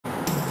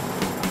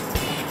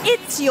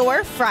It's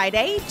your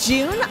Friday,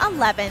 June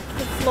 11th,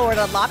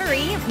 Florida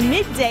Lottery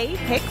Midday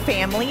Pick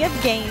family of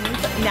games,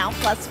 now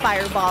plus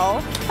Fireball.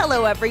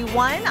 Hello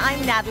everyone,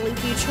 I'm Natalie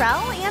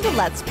Futrell, and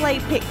let's play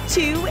Pick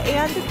 2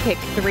 and Pick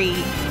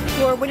 3.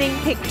 Your winning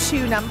Pick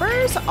 2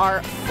 numbers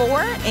are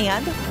 4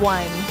 and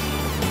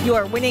 1.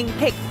 Your winning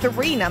Pick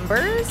 3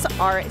 numbers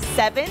are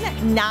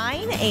 7,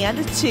 9,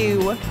 and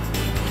 2.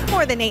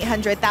 More than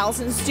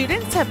 800,000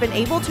 students have been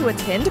able to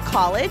attend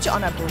college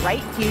on a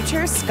Bright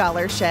Future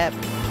scholarship.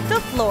 The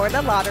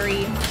Florida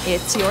Lottery,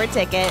 it's your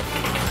ticket.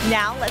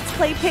 Now let's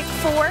play Pick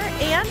 4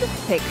 and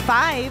Pick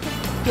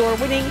 5. Your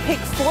winning Pick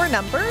 4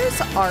 numbers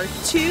are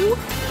 2,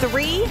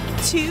 3,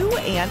 2,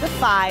 and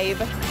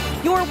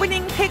 5. Your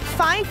winning Pick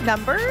 5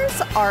 numbers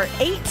are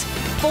 8,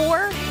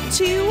 4,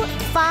 2,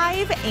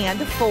 5, and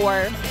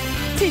 4.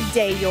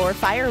 Today your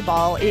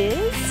Fireball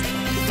is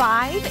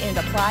 5 and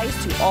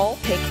applies to all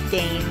Pick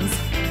games.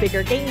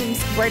 Bigger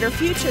games, brighter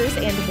futures,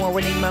 and more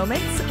winning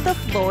moments. The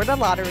Florida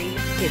Lottery,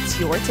 it's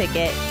your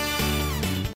ticket.